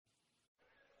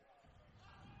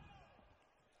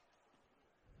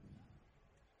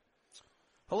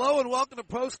Hello and welcome to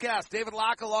Postcast. David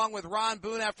Locke along with Ron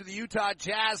Boone after the Utah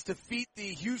Jazz defeat the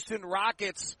Houston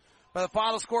Rockets by the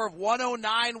final score of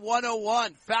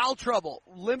 109-101. Foul trouble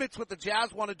limits what the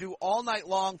Jazz want to do all night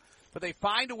long, but they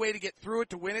find a way to get through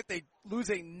it to win it. They lose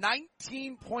a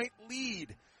 19-point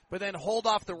lead, but then hold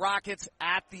off the Rockets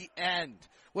at the end.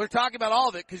 We're talking about all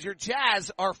of it because your Jazz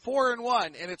are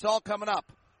 4-1, and it's all coming up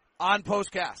on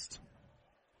Postcast.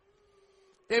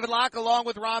 David Locke along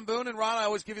with Ron Boone. And Ron, I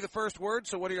always give you the first word,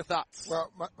 so what are your thoughts? Well,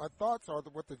 my thoughts are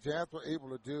that what the Jazz were able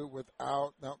to do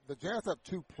without – now, the Jazz have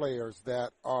two players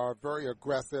that are very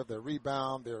aggressive. They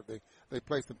rebound. They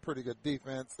play some pretty good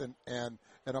defense. And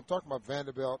I'm talking about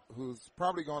Vanderbilt, who's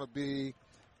probably going to be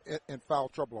in foul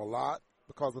trouble a lot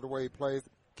because of the way he plays.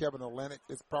 Kelly Olynyk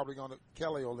is probably going to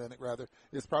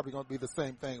be the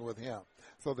same thing with him.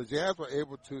 So the Jazz were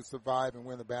able to survive and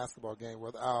win the basketball game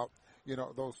without –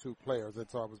 those two players. And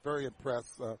so I was very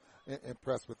impressed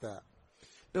with that.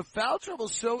 The foul trouble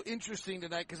is so interesting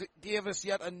tonight because it gave us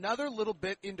yet another little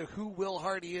bit into who Will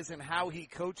Hardy is and how he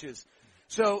coaches.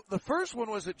 So the first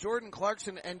one was that Jordan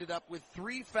Clarkson ended up with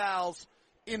 3 fouls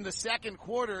in the second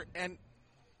quarter, and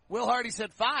Will Hardy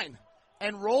said fine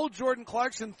and rolled Jordan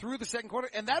Clarkson through the second quarter,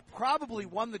 and that probably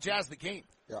won the Jazz the game.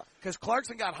 Yeah. Because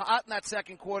Clarkson got hot in that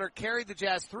second quarter, carried the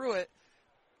Jazz through it.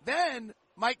 Then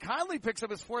Mike Conley picks up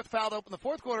his 4th foul to open the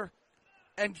fourth quarter,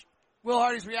 and Will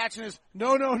Hardy's reaction is,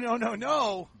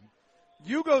 no.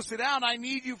 You go sit down. I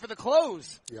need you for the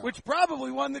close, which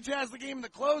probably won the Jazz the game in the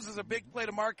close is a big play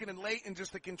to Markkanen late and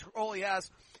just the control he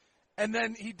has. And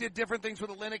then he did different things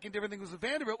with Olynyk and different things with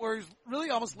Vanderbilt where he's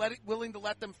really almost willing to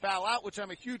let them foul out, which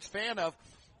I'm a huge fan of.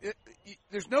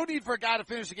 There's no need for a guy to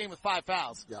finish the game with 5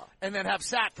 fouls and then have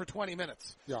sat for 20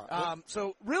 minutes.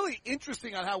 So really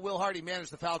interesting on how Will Hardy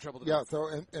managed the foul trouble today. Yeah, so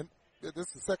and this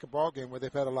is the second ball game where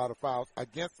they've had a lot of fouls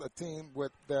against a team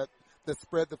that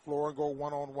spread the floor and go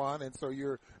one-on-one, and so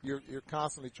you're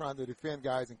constantly trying to defend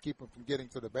guys and keep them from getting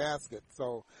to the basket.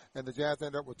 So, and the Jazz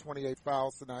end up with 28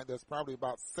 fouls tonight. There's probably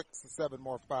about 6 or 7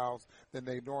 more fouls than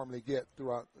they normally get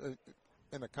throughout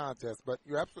in a contest. But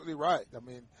you're absolutely right. I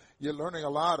mean, you're learning a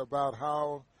lot about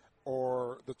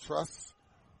the trust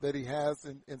that he has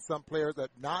in some players that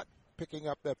not picking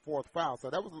up that 4th foul.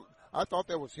 So I thought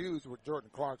that was huge with Jordan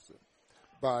Clarkson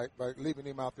by leaving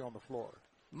him out there on the floor.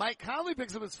 Mike Conley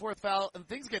picks up his 4th foul, and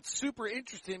things get super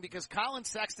interesting because Colin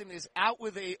Sexton is out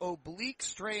with a oblique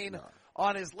strain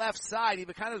on his left side. He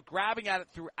was kind of grabbing at it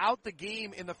throughout the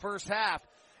game in the first half.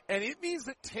 And it means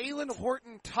that Talen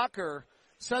Horton-Tucker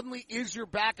suddenly is your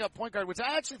backup point guard, which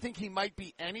I actually think he might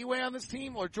be anyway on this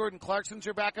team, or Jordan Clarkson's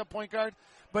your backup point guard.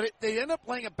 But they end up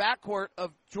playing a backcourt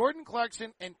of Jordan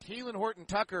Clarkson and Talen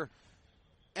Horton-Tucker.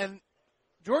 And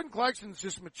Jordan Clarkson's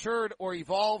just matured or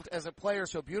evolved as a player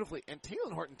so beautifully. And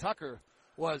Talen Horton-Tucker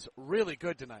was really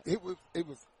good tonight. It was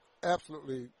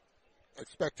absolutely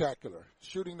spectacular.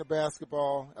 Shooting the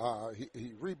basketball.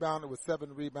 He rebounded with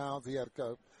 7 rebounds. He had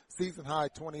a season-high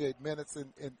 28 minutes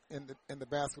in the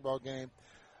basketball game.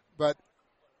 But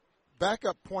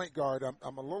backup point guard,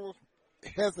 I'm a little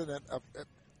hesitant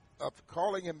of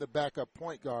calling him the backup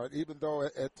point guard, even though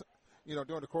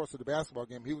during the course of the basketball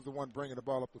game, he was the one bringing the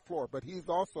ball up the floor. But he's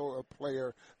also a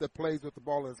player that plays with the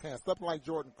ball in his hands, something like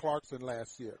Jordan Clarkson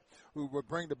last year, who would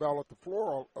bring the ball up the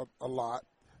floor a lot,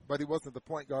 but he wasn't the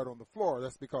point guard on the floor.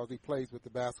 That's because he plays with the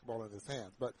basketball in his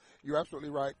hands. But you're absolutely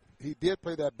right. He did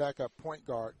play that backup point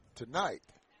guard tonight,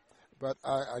 but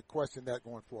I question that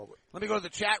going forward. Let me go to the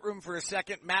chat room for a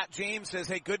second. Matt James says,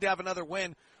 hey, good to have another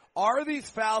win. Are these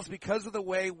fouls because of the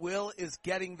way Will is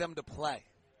getting them to play?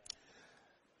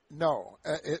 No,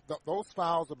 those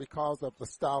fouls are because of the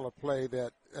style of play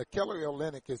that Kelly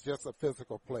Olynyk is just a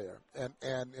physical player, and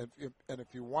if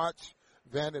you watch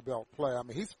Vanderbilt play, I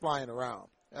mean he's flying around,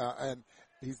 and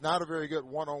he's not a very good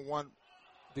one-on-one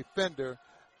defender,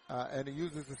 and he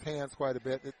uses his hands quite a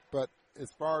bit. But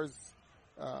as far as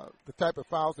the type of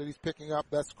fouls that he's picking up,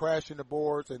 that's crashing the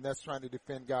boards and that's trying to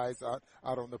defend guys out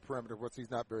on the perimeter, which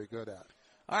he's not very good at.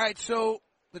 All right, so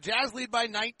the Jazz lead by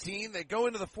 19. They go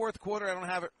into the fourth quarter. I don't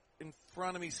have it in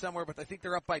front of me somewhere, but I think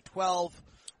they're up by 12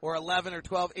 or 11 or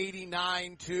 12,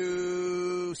 89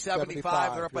 to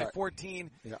 75. They're up by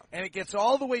 14. Yeah. And it gets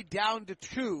all the way down to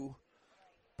 2,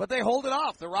 but they hold it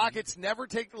off. The Rockets never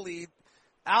take the lead.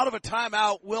 Out of a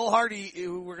timeout, Will Hardy,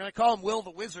 we're going to call him Will the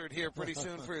Wizard here pretty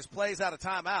soon for his plays out of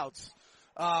timeouts.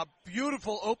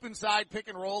 Beautiful open side pick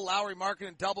and roll. Lauri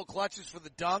Markkanen double clutches for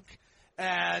the dunk.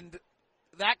 And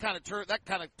that kind of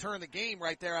turned the game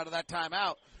right there out of that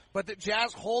timeout. But the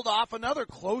Jazz hold off another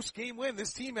close game win.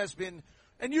 This team has been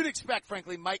And you'd expect,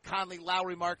 frankly, Mike Conley,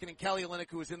 Lauri Markkanen, and Kelly Olynyk,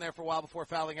 who was in there for a while before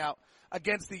fouling out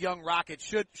against the young Rockets,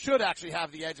 should actually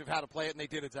have the edge of how to play it, and they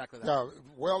did exactly that. Yeah,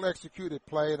 well executed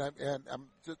play, and I'm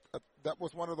just that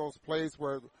was one of those plays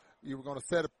where you were going to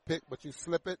set a pick, but you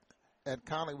slip it, and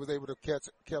Conley was able to catch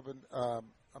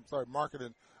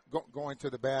Markkanen going to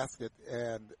the basket,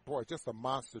 and boy, just a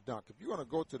monster dunk. If you're going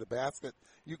to go to the basket,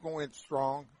 you go in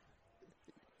strong.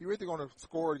 You're either going to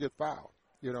score or get fouled.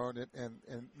 And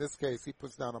in this case, he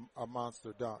puts down a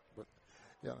monster dunk. But,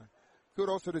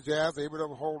 kudos to the Jazz, able to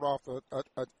hold off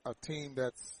a team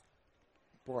that's,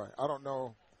 boy, I don't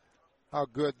know how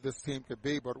good this team could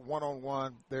be, but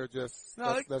one-on-one, they're just,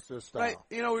 that's their style. Right.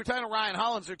 We were talking to Ryan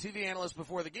Hollins, their TV analyst,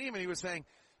 before the game, and he was saying,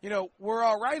 we're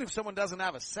all right if someone doesn't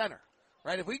have a center,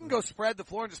 right? If we can go spread the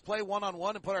floor and just play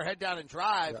one-on-one and put our head down and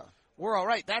drive, we're all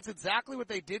right. That's exactly what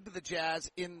they did to the Jazz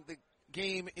in the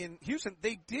game in Houston.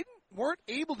 They weren't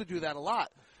able to do that a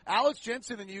lot. Alex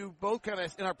Jensen and you both kind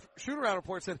of, in our shoot-around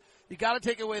report, said you got to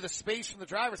take away the space from the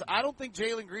drivers. I don't think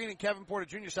Jalen Green and Kevin Porter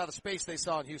Jr. saw the space they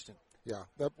saw in Houston. Yeah.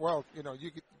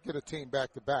 You get a team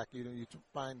back-to-back. You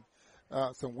find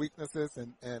some weaknesses,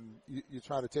 and you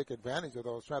try to take advantage of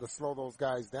those, try to slow those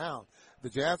guys down. The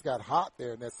Jazz got hot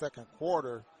there in that second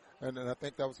quarter, and I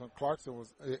think that was when Clarkson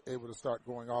was able to start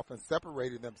going off and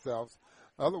separating themselves.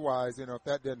 Otherwise, if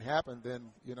that didn't happen,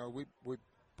 then, we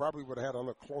probably would have had a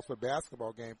little closer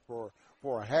basketball game for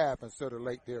a half instead of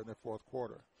late there in the fourth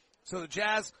quarter. So the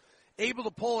Jazz able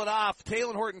to pull it off.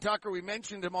 Talen Horton-Tucker, we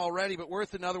mentioned him already, but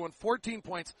worth another one. 14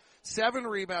 points, 7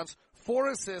 rebounds,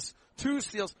 4 assists, 2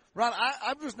 steals. Ron,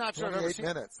 I'm just not sure I've ever seen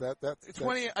 28 minutes.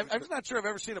 20. I'm just not sure I've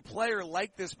ever seen a player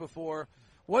like this before.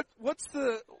 What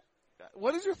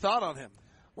is your thought on him?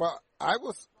 Well,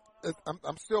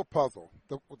 I'm still puzzled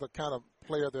with the kind of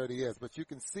player that he is, but you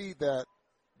can see that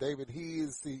David, he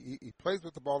plays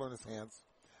with the ball in his hands.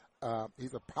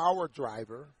 He's a power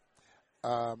driver.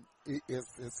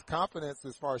 His confidence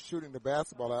as far as shooting the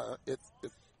basketball,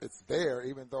 it's there,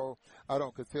 even though I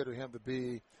don't consider him to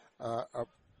be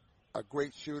a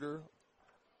great shooter,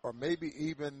 or maybe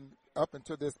even up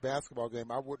until this basketball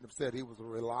game, I wouldn't have said he was a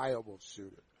reliable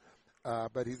shooter.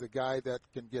 But he's a guy that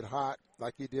can get hot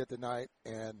like he did tonight,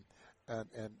 and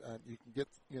you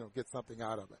can get something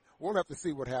out of it. We'll have to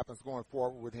see what happens going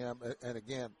forward with him. And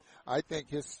again, I think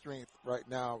his strength right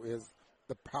now is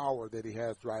the power that he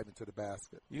has driving to the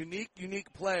basket.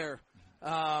 Unique player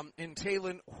in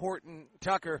Talen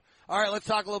Horton-Tucker. All right, let's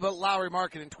talk a little bit Lauri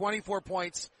Markkanen. 24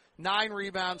 points, 9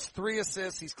 rebounds, 3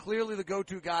 assists. He's clearly the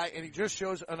go-to guy, and he just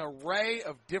shows an array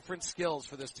of different skills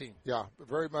for this team. Yeah,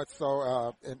 very much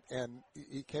so. And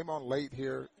he came on late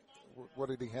here. What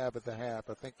did he have at the half?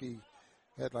 I think he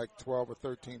had like 12 or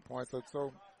 13 points.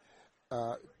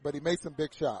 But he made some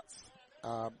big shots.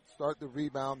 Start the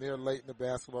rebound there late in the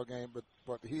basketball game,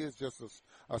 but he is just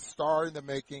a star in the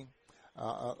making.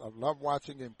 I love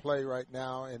watching him play right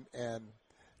now, and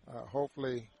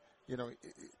hopefully,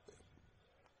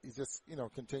 he just,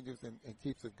 continues and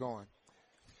keeps it going.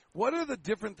 What are the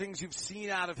different things you've seen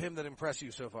out of him that impress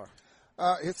you so far?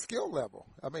 His skill level.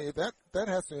 I mean, that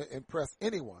has to impress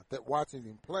anyone that watching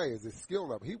him play is his skill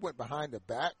level. He went behind the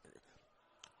back,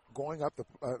 going up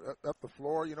the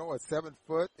floor, at 7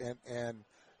 foot, and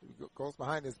goes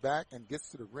behind his back and gets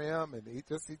to the rim, and he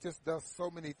just does so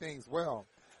many things well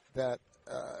that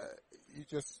you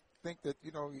just think that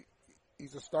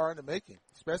he's a star in the making.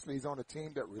 Especially he's on a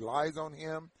team that relies on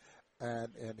him,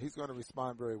 and he's going to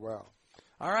respond very well.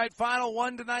 All right, final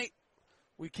one tonight.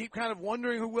 We keep kind of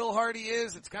wondering who Will Hardy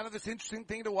is. It's kind of this interesting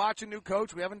thing to watch a new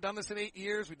coach. We haven't done this in 8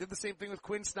 years. We did the same thing with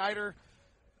Quinn Snyder.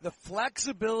 The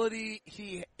flexibility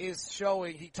he is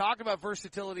showing, he talked about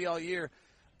versatility all year.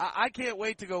 I can't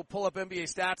wait to go pull up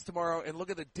NBA stats tomorrow and look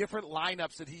at the different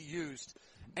lineups that he used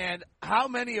and how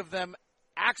many of them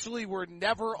actually were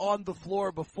never on the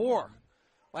floor before.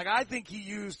 Like, I think he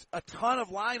used a ton of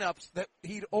lineups that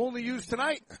he'd only used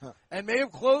tonight and may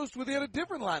have closed with a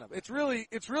different lineup. It's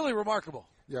really remarkable.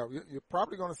 Yeah, you're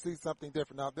probably going to see something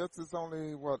different. Now, this is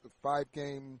only, the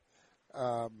 5-game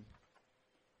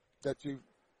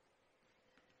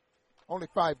only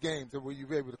 5 games where you'll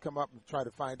be able to come up and try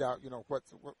to find out,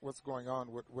 what's going on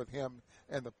with him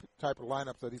and the type of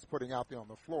lineups that he's putting out there on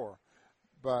the floor.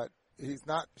 But he's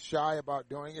not shy about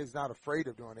doing it. He's not afraid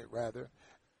of doing it, rather.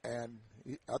 And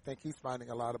I think he's finding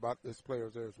a lot about his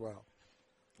players there as well.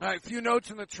 All right, a few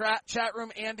notes in the chat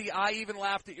room. Andy, I even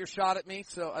laughed at your shot at me,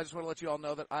 so I just want to let you all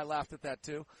know that I laughed at that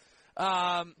too.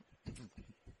 Felt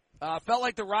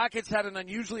like the Rockets had an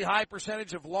unusually high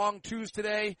percentage of long twos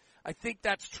today. I think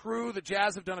that's true. The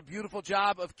Jazz have done a beautiful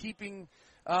job of keeping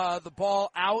the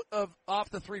ball off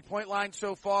the 3-point line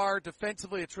so far.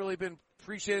 Defensively, it's really been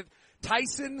appreciate it.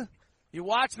 Tyson, you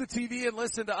watch the TV and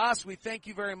listen to us. We thank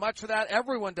you very much for that.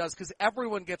 Everyone does, because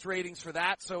everyone gets ratings for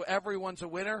that, so everyone's a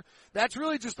winner. That's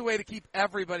really just the way to keep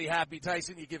everybody happy,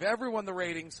 Tyson. You give everyone the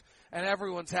ratings, and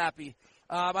everyone's happy.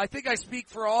 I think I speak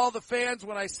for all the fans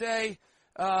when I say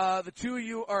the two of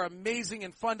you are amazing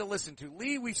and fun to listen to.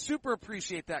 Lee, we super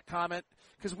appreciate that comment,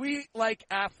 because we like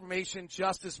affirmation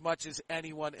just as much as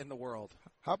anyone in the world.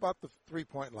 How about the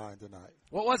three-point line tonight?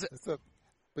 What was it?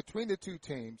 Between the two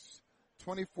teams,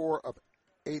 24 of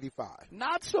 85.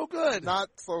 Not so good. Not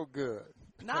so good.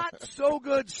 Not so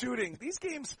good shooting. These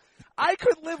games, I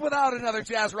could live without another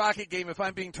Jazz Rocket game if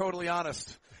I'm being totally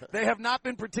honest. They have not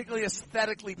been particularly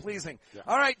aesthetically pleasing. Yeah.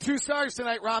 All right, 2 stars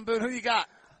tonight, Ron Boone. Who you got?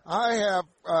 I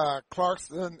have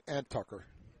Clarkson and Tucker.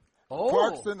 Oh,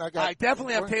 Clarkson, I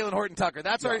definitely have Talen Horton-Tucker.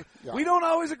 That's yeah. We don't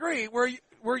always agree.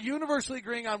 We're universally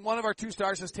agreeing on one of our 2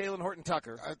 stars as Talen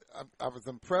Horton-Tucker. I was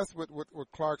impressed with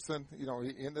Clarkson. You know,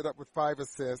 he ended up with 5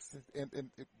 assists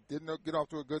and didn't get off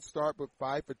to a good start, but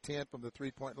 5 for 10 from the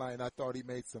 3-point line. I thought he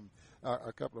made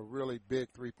a couple of really big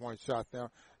 3-point shots. Now,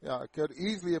 could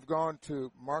easily have gone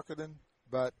to Markkanen,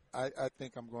 but I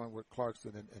think I'm going with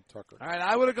Clarkson and Tucker. All right,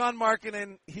 I would have gone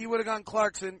Markkanen. He would have gone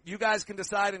Clarkson. You guys can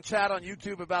decide and chat on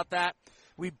YouTube about that.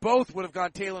 We both would have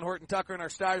gone Talen Horton-Tucker in our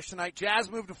stars tonight. Jazz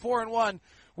moved to 4-1.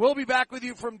 We'll be back with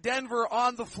you from Denver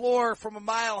on the floor from a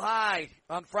mile high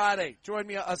on Friday. Join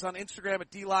us on Instagram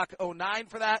at DLock09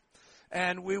 for that.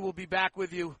 And we will be back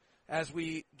with you as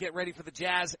we get ready for the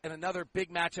Jazz and another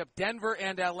big matchup. Denver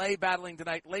and LA battling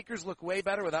tonight. Lakers look way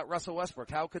better without Russell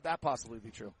Westbrook. How could that possibly be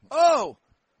true? Oh,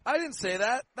 I didn't say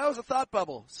that. That was a thought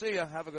bubble. See ya. Have a good